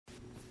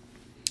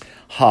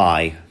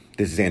Hi,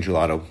 this is Andrew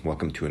Lotto.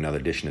 Welcome to another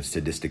edition of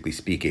Statistically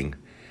Speaking.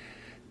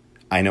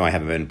 I know I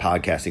haven't been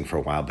podcasting for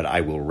a while, but I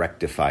will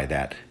rectify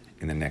that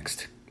in the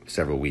next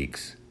several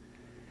weeks.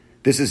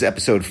 This is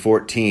episode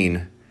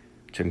 14,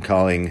 which I'm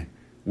calling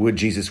Would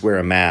Jesus Wear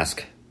a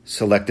Mask?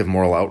 Selective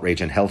Moral Outrage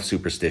and Health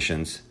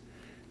Superstitions.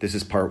 This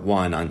is part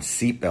 1 on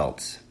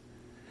seatbelts.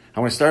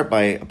 I want to start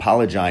by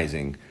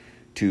apologizing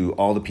to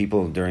all the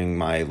people during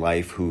my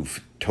life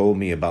who've told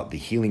me about the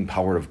healing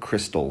power of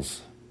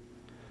crystals.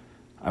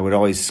 I would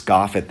always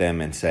scoff at them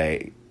and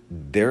say,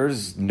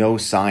 there's no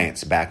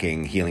science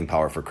backing healing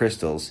power for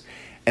crystals.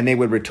 And they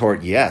would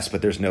retort, yes,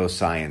 but there's no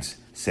science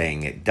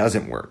saying it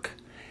doesn't work.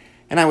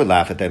 And I would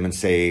laugh at them and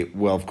say,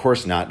 well, of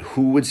course not.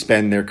 Who would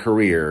spend their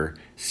career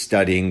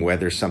studying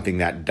whether something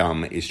that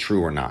dumb is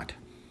true or not?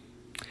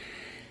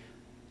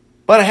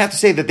 But I have to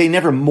say that they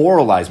never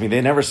moralized me. They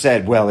never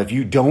said, well, if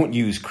you don't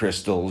use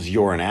crystals,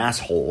 you're an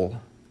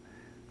asshole.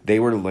 They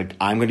were like,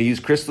 I'm going to use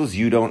crystals.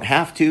 You don't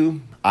have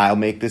to. I'll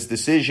make this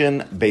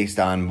decision based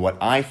on what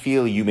I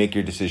feel. You make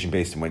your decision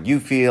based on what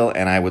you feel.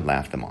 And I would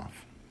laugh them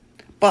off.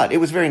 But it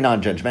was very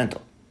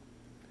non-judgmental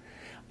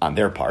on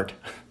their part.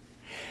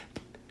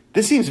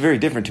 This seems very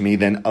different to me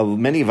than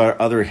many of our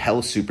other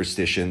health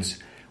superstitions,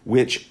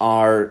 which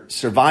are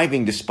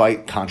surviving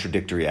despite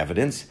contradictory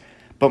evidence,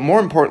 but more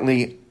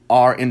importantly,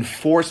 are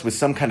enforced with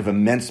some kind of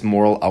immense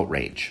moral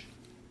outrage.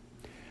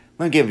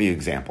 Let me give you an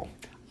example.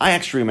 I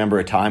actually remember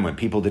a time when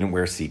people didn't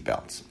wear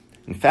seatbelts.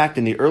 In fact,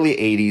 in the early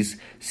 80s,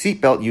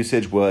 seatbelt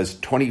usage was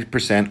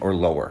 20% or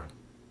lower.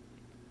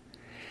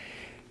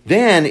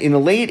 Then, in the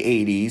late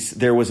 80s,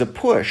 there was a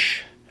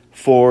push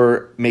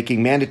for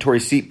making mandatory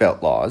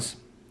seatbelt laws.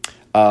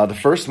 The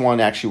first one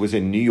actually was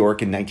in New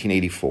York in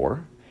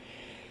 1984.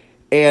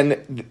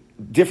 And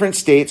different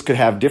states could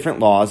have different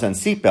laws on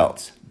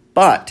seatbelts.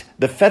 But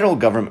the federal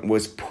government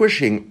was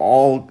pushing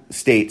all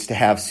states to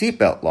have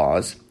seatbelt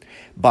laws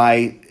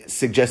by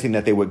suggesting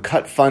that they would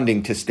cut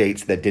funding to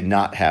states that did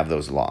not have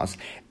those laws.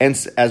 And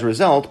as a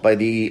result, by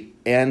the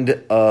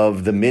end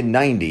of the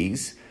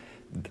mid-90s,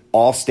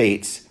 all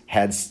states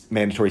had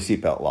mandatory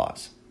seatbelt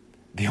laws.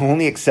 The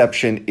only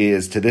exception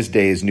is, to this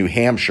day, is New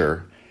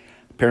Hampshire.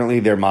 Apparently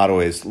their motto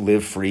is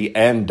live free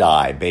and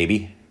die,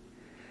 baby.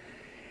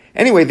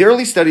 Anyway, the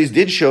early studies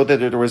did show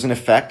that there was an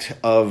effect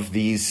of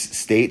these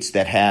states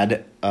that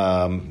had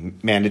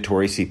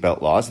mandatory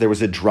seatbelt laws. There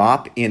was a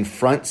drop in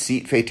front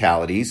seat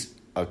fatalities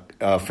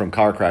from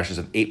car crashes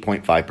of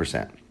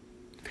 8.5%.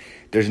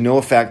 There's no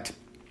effect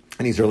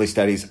in these early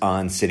studies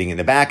on sitting in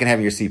the back and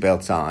having your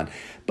seatbelts on,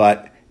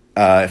 but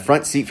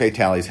front seat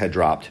fatalities had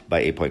dropped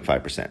by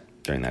 8.5%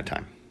 during that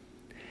time.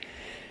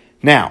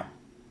 Now,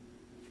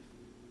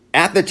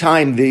 at the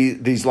time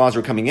these laws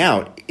were coming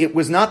out, it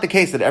was not the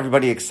case that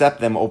everybody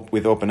accepted them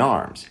with open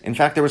arms. In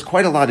fact, there was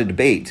quite a lot of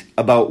debate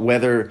about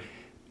whether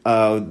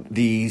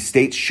the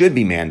states should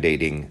be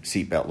mandating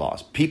seatbelt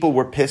laws. People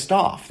were pissed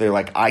off. They're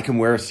like, I can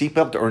wear a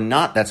seatbelt or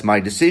not. That's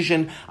my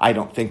decision. I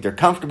don't think they're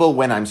comfortable.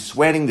 When I'm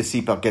sweating, the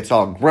seatbelt gets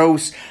all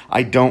gross.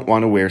 I don't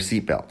want to wear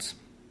seatbelts.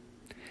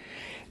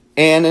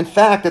 And in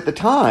fact, at the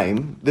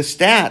time, the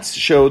stats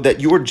showed that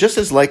you were just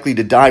as likely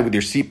to die with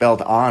your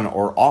seatbelt on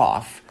or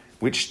off,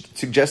 which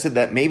suggested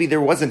that maybe there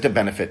wasn't a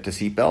benefit to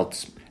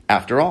seatbelts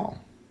after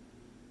all.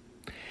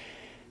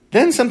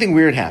 Then something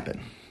weird happened.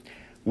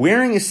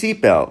 Wearing a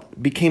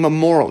seatbelt became a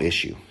moral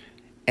issue,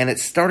 and it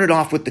started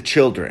off with the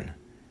children,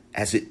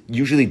 as it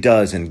usually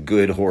does in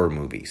good horror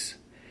movies.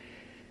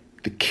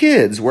 The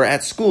kids were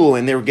at school,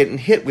 and they were getting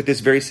hit with this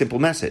very simple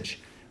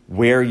message.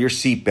 Wear your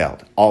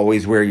seatbelt.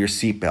 Always wear your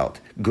seatbelt.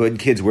 Good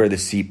kids wear the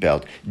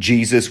seatbelt.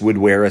 Jesus would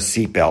wear a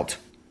seatbelt.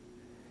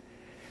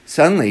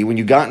 Suddenly, when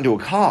you got into a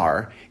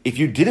car, if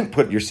you didn't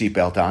put your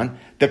seatbelt on,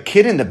 the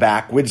kid in the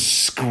back would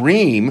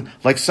scream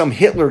like some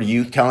Hitler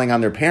youth telling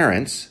on their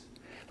parents,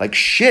 like,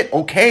 shit,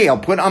 okay, I'll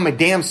put on my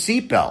damn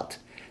seatbelt.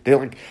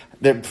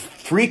 They'd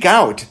freak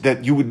out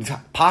that you would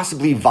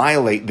possibly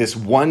violate this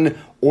one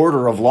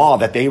order of law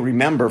that they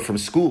remember from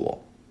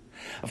school.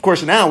 Of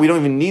course, now we don't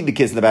even need the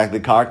kids in the back of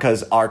the car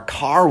because our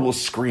car will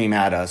scream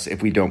at us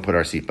if we don't put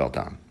our seatbelt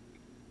on.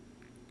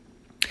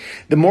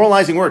 The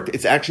moralizing worked.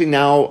 It's actually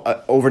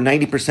now over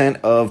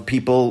 90% of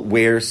people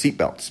wear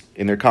seatbelts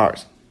in their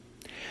cars.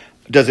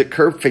 Does it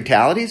curb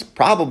fatalities?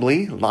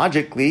 Probably.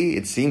 Logically,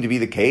 it seemed to be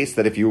the case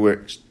that if you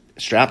were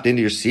strapped into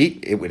your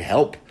seat, it would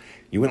help.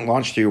 You wouldn't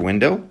launch through your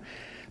window.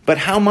 But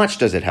how much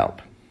does it help?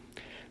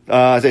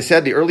 As I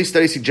said, the early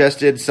study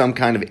suggested some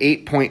kind of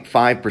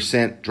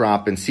 8.5%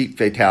 drop in seat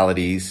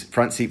fatalities,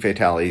 front seat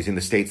fatalities in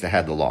the states that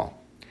had the law.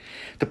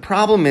 The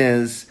problem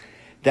is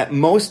that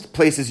most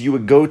places you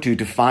would go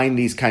to find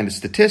these kind of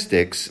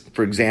statistics,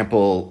 for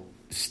example,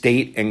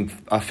 state and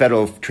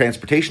federal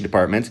transportation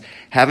departments,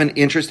 have an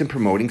interest in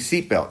promoting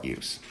seatbelt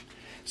use.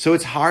 So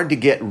it's hard to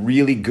get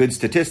really good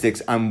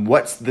statistics on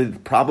what's the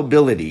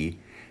probability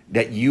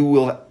that you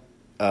will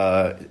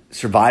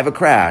survive a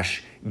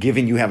crash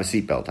given you have a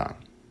seatbelt on.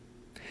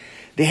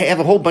 They have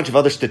a whole bunch of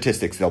other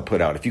statistics they'll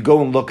put out. If you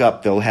go and look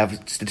up, they'll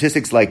have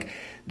statistics like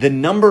the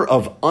number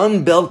of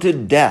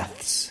unbelted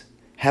deaths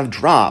have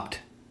dropped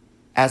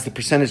as the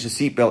percentage of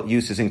seatbelt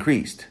use has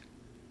increased?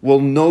 Well,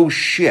 no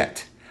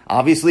shit.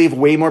 Obviously, if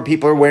way more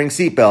people are wearing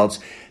seatbelts,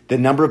 the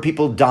number of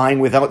people dying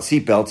without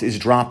seatbelts is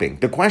dropping.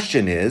 The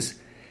question is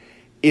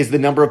the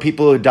number of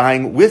people who are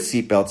dying with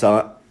seatbelts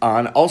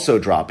on also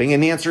dropping?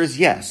 And the answer is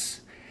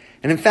yes.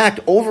 And in fact,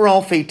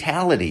 overall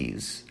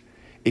fatalities,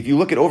 if you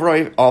look at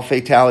overall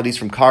fatalities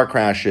from car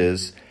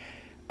crashes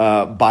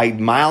by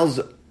miles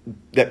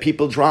that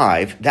people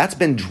drive, that's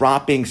been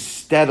dropping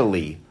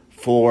steadily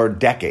for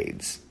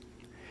decades.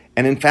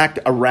 And in fact,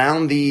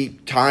 around the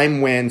time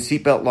when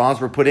seatbelt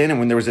laws were put in and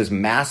when there was this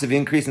massive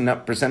increase in the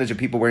percentage of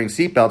people wearing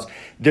seatbelts,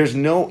 there's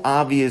no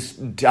obvious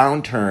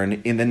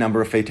downturn in the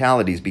number of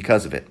fatalities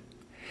because of it.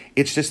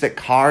 It's just that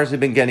cars have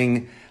been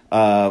getting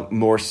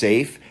more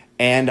safe,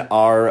 and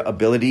our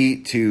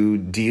ability to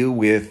deal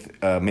with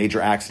major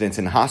accidents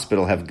in the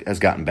hospital has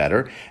gotten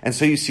better. And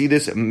so you see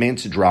this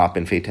immense drop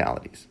in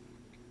fatalities.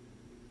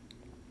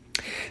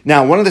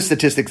 Now, one of the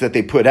statistics that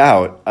they put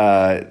out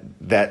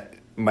that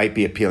might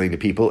be appealing to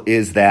people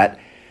is that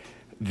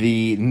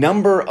the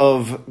number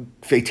of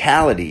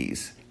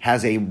fatalities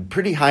has a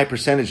pretty high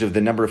percentage of the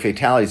number of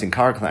fatalities in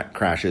car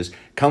crashes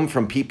come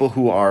from people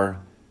who are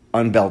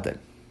unbelted.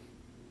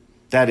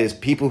 That is,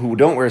 people who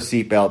don't wear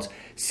seatbelts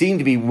seem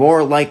to be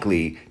more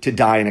likely to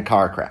die in a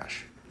car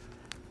crash.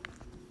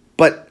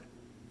 But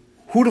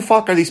who the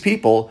fuck are these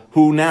people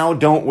who now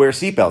don't wear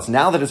seatbelts?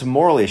 Now that it's a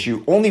moral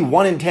issue, only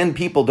 1 in 10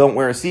 people don't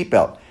wear a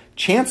seatbelt.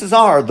 Chances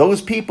are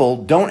those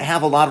people don't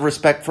have a lot of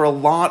respect for a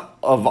lot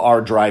of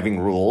our driving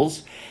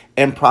rules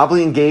and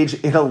probably engage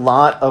in a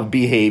lot of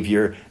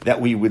behavior that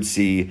we would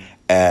see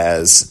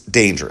as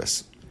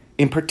dangerous.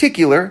 In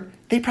particular,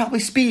 they probably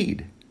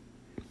speed.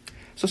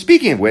 So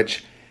speaking of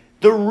which,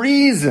 the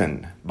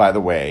reason, by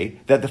the way,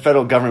 that the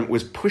federal government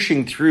was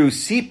pushing through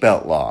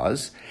seatbelt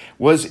laws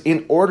was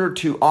in order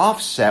to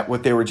offset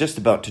what they were just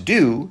about to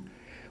do,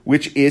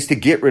 which is to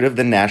get rid of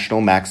the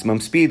national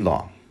maximum speed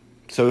law.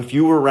 So if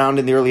you were around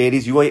in the early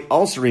 80s, you might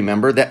also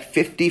remember that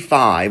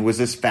 55 was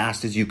as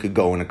fast as you could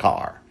go in a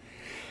car.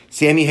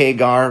 Sammy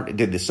Hagar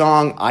did the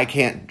song, I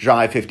Can't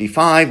Drive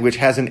 55, which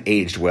hasn't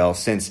aged well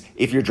since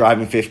if you're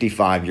driving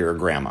 55, you're a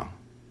grandma.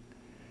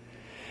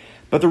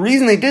 But the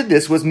reason they did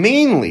this was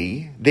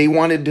mainly they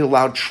wanted to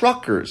allow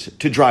truckers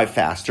to drive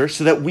faster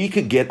so that we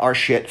could get our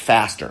shit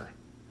faster.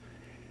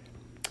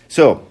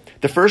 So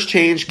the first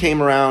change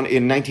came around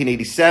in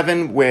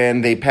 1987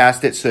 when they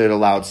passed it so it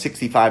allowed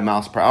 65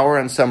 miles per hour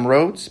on some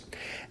roads.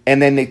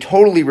 And then they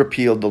totally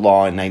repealed the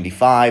law in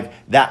 95.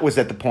 That was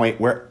at the point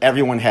where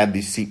everyone had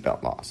these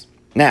seatbelt laws.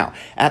 Now,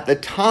 at the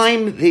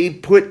time they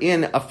put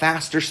in a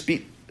faster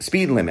speed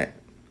limit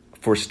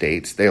for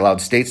states, they allowed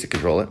states to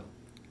control it.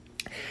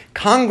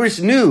 Congress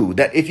knew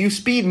that if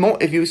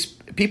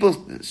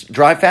people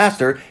drive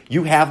faster,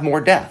 you have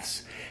more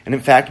deaths. And in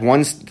fact,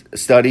 one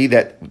study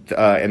that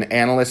an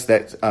analyst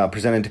that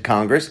presented to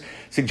Congress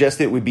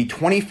suggested it would be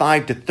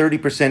 25 to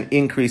 30%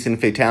 increase in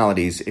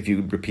fatalities if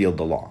you repealed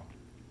the law.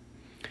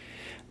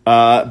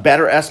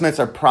 Better estimates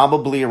are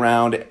probably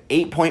around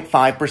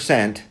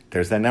 8.5%,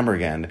 there's that number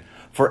again,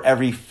 for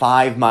every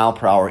 5 mile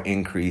per hour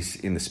increase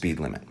in the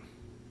speed limit.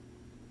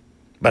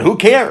 But who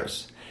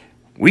cares?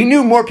 We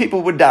knew more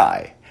people would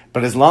die,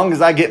 but as long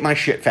as I get my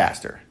shit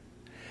faster.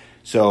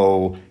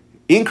 So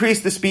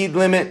increase the speed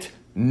limit,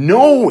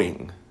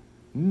 knowing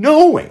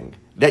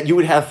that you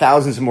would have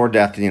thousands more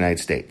deaths in the United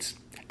States.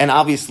 And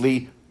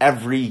obviously,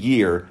 every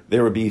year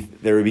there would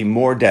be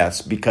more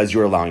deaths because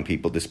you're allowing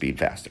people to speed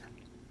faster.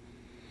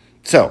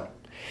 So,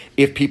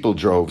 if people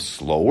drove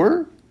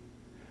slower,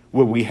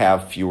 would we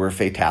have fewer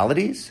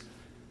fatalities?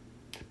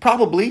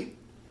 Probably.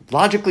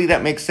 Logically,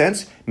 that makes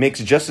sense. Makes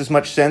just as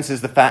much sense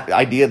as the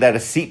idea that a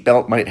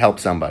seatbelt might help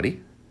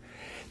somebody.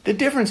 The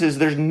difference is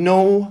there's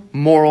no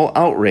moral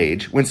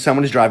outrage when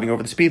someone is driving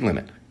over the speed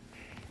limit.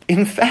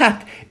 In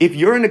fact, if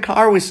you're in a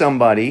car with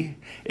somebody,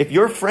 if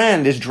your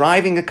friend is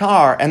driving a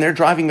car and they're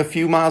driving a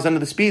few miles under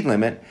the speed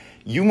limit,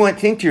 you might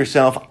think to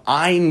yourself,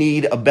 I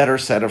need a better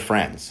set of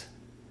friends.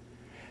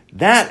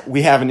 That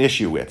we have an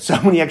issue with,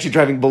 somebody actually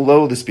driving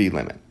below the speed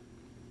limit.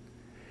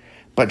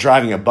 But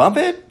driving above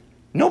it,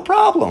 no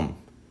problem.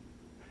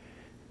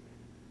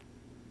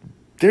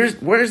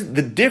 Where's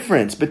the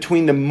difference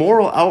between the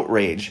moral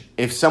outrage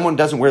if someone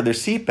doesn't wear their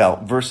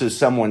seatbelt versus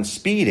someone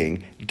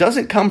speeding? It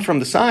doesn't come from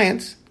the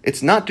science.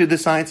 It's not due to the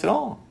science at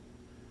all.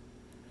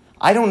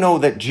 I don't know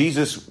that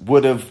Jesus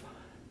would have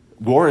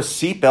wore a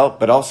seatbelt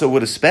but also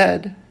would have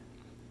sped.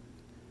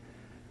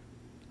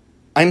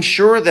 I'm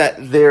sure that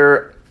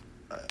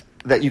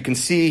you can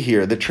see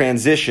here the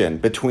transition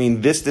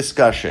between this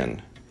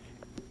discussion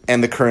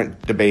and the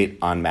current debate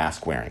on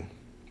mask wearing.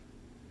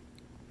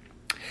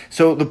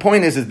 So the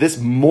point is this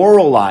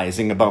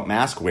moralizing about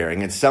mask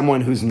wearing and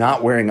someone who's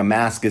not wearing a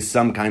mask is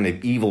some kind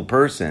of evil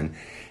person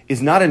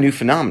is not a new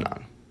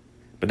phenomenon.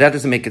 But that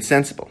doesn't make it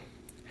sensible.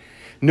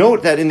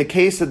 Note that in the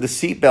case of the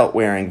seatbelt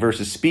wearing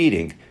versus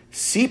speeding,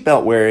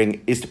 seatbelt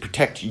wearing is to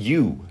protect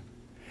you.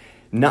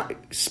 Not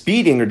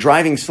speeding or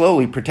driving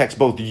slowly protects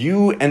both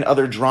you and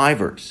other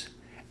drivers.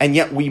 And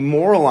yet we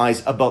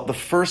moralize about the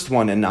first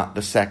one and not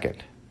the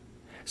second.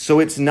 So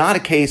it's not a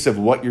case of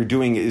what you're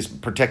doing is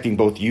protecting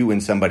both you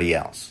and somebody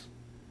else.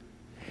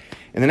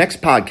 In the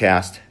next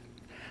podcast,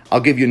 I'll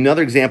give you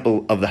another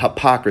example of the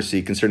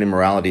hypocrisy concerning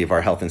morality of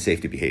our health and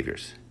safety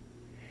behaviors.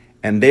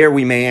 And there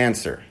we may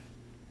answer,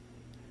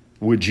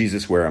 would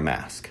Jesus wear a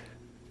mask?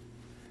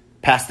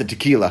 Pass the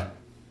tequila.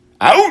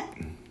 Out!